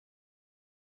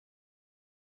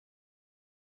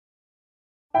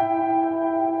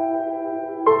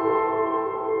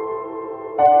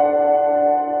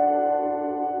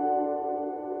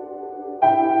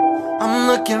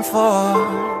looking for,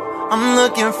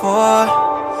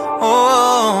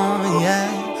 oh yeah.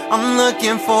 I'm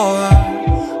looking for,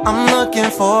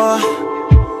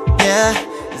 yeah.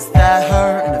 Is that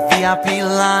her in the VIP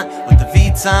line with the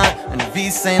V-Time and the V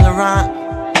Saint Laurent?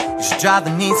 You should drive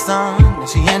the Nissan and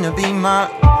she in the Beamer.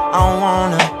 I don't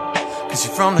want her, cause she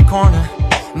from the corner.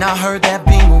 And I heard that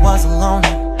Beamer was a loner.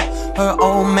 Her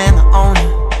old man the owner.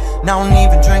 Now I don't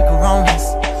even drink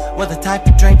Coronas. We're the type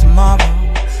to drink tomorrow.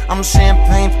 I'm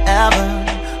champagne forever,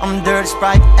 I'm dirty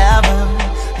Sprite forever.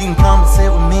 You can come and sit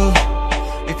with me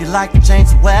if you like to change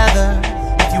the weather.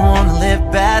 If you wanna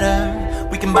live better,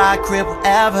 we can buy a crib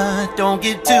wherever. Don't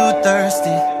get too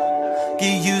thirsty,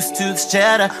 get used to this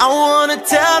cheddar. I wanna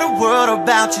tell the world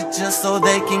about you just so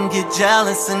they can get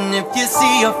jealous. And if you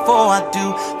see her before I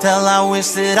do, tell I wish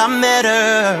that I met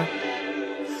her.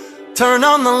 Turn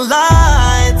on the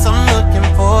lights, I'm looking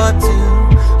forward to.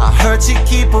 I heard she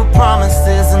keep her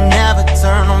promises and never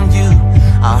turn on you.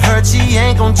 I heard she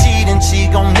ain't gon' cheat and she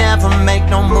gon' never make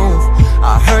no move.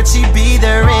 I heard she be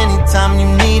there anytime you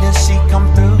need her, she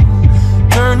come through.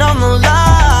 Turn on the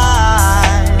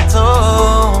lights,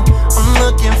 oh, I'm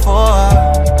looking for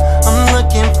her,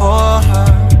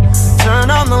 Turn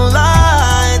on the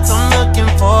lights, I'm looking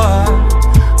for her,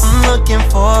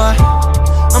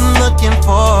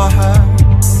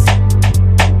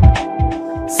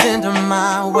 Send her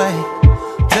my way,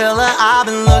 tell her I've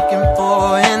been looking for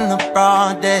her in the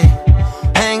broad day,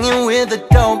 hanging with the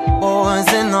dope boys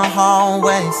in the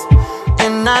hallways.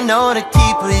 And I know to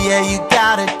keep her, yeah, you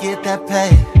gotta get that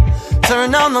pay.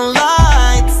 Turn on the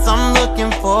lights, I'm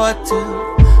looking forward to.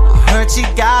 I heard she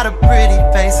got a pretty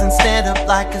face and stand up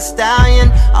like a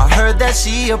stallion. I heard that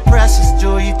she a precious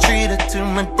jewel, you treat her to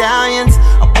medallions.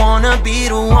 I wanna be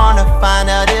the one to find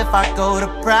out if I go to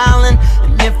prowling.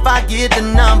 And if I get the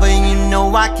number, you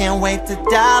know I can't wait to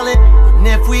dial it. And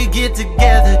if we get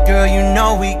together, girl, you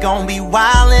know we gon' be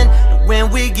wildin'. And when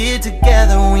we get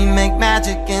together, we make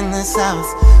magic in this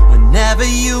house. Whenever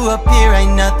you appear,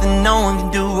 ain't nothing no one can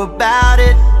do about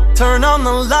it. Turn on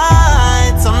the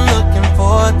lights, I'm looking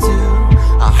forward to.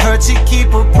 I heard she keep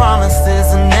her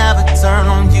promises and never turn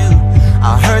on you.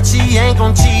 I heard she ain't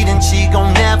gon' cheat and she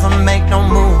gon' never make no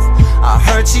move. I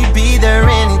heard she be there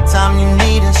anytime you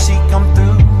need her, she come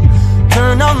through.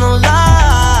 Turn on the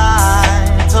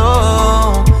lights,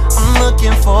 oh, I'm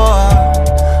looking for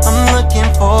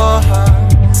her,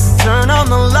 Turn on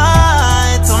the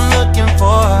lights, I'm looking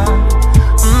for her,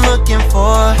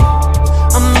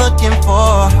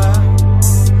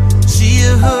 She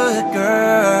a hood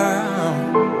girl,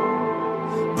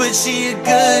 but she a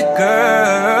good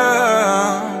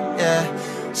girl, yeah.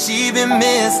 She been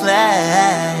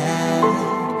misled,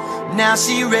 now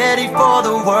she ready for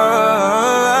the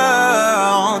world.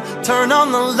 Turn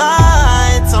on the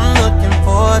lights, I'm looking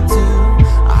forward to.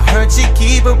 I heard she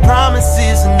keep her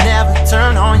promises and never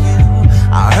turn on you.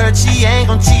 I heard she ain't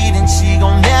gon' cheat and she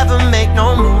gon' never make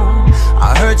no move.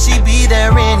 I heard she be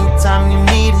there anytime you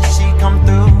need her, she come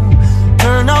through.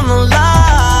 Turn on the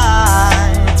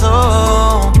lights,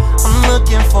 oh, I'm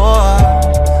looking for.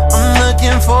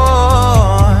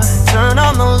 Turn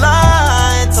on the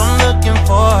lights, I'm looking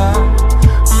for her.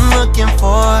 I'm looking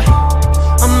for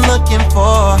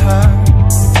her.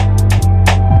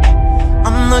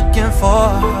 I'm looking for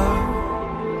her.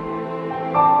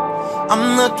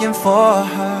 I'm looking for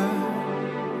her.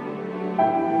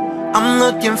 I'm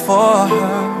looking for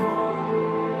her.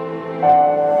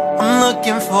 I'm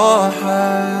looking for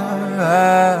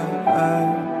her.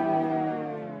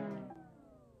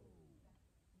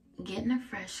 Getting a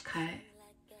fresh cut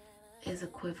is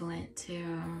equivalent to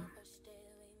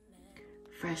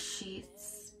fresh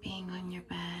sheets being on your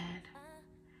bed,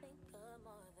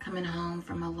 coming home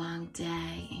from a long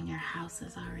day and your house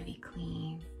is already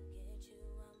clean,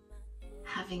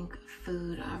 having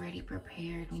food already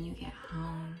prepared when you get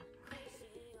home.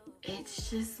 It's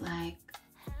just like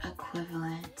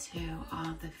equivalent to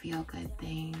all the feel-good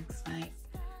things. Like,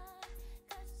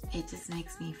 it just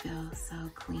makes me feel so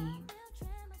clean.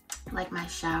 Like, my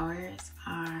showers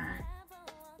are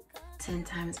 10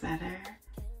 times better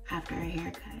after a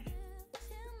haircut.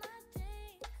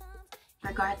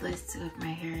 Regardless of if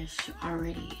my hair is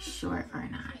already short or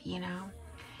not, you know?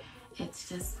 It's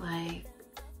just like,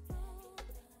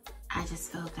 I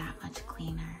just feel that much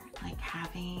cleaner. Like,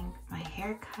 having my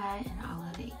hair cut and all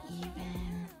of it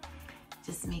even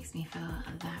just makes me feel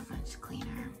that much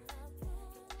cleaner.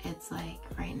 It's like,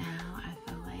 right now, I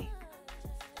feel like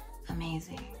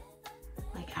amazing.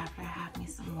 Like, after I have me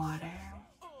some water,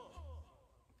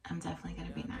 I'm definitely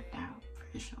gonna be knocked out,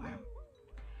 for sure.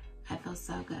 I feel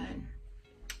so good.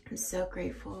 I'm so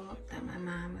grateful that my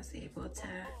mom was able to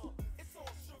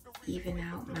even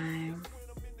out my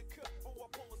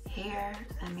hair.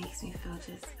 That makes me feel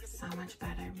just so much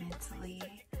better mentally.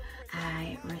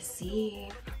 I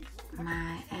received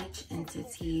my Edge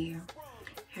Entity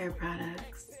hair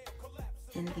products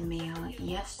in the mail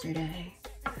yesterday.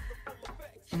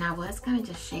 And I was gonna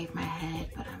just shave my head,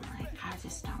 but I'm like, I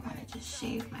just don't wanna just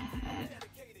shave my head.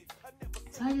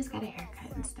 So I just got a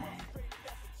haircut instead.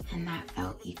 And that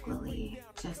felt equally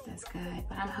just as good.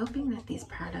 But I'm hoping that these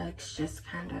products just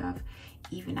kind of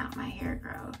even out my hair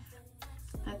growth.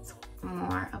 That's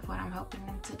more of what I'm hoping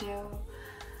them to do.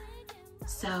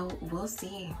 So we'll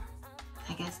see.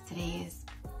 I guess today is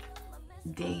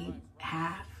day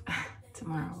half.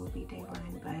 Tomorrow will be day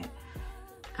one, but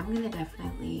I'm gonna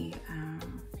definitely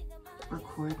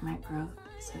record my growth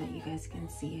so that you guys can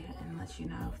see it and let you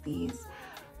know if these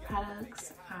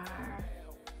products are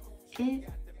it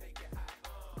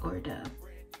or dub.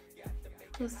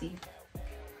 We'll see.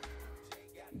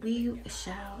 We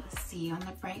shall see. On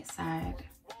the bright side,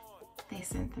 they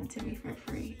sent them to me for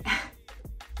free.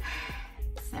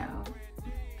 So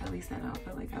at least I don't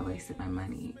feel like I wasted my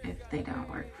money if they don't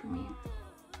work for me.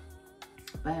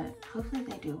 But hopefully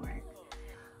they do work.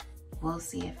 We'll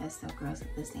see if it still grows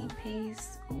at the same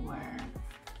pace or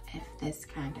if this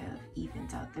kind of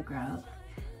evens out the growth.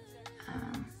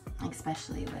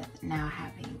 Especially with now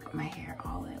having my hair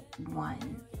all at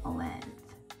one length.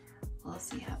 We'll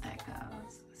see how that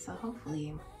goes. So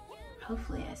hopefully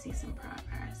I see some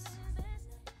progress.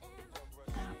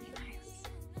 That'll be nice.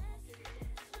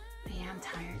 But yeah, I'm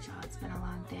tired, y'all. It's been a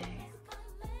long day.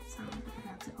 So I'm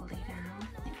about to go lay down.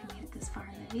 I think I made it this far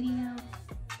in the video.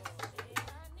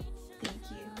 Thank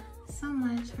you so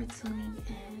much for tuning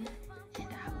in, and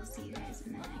I will see you guys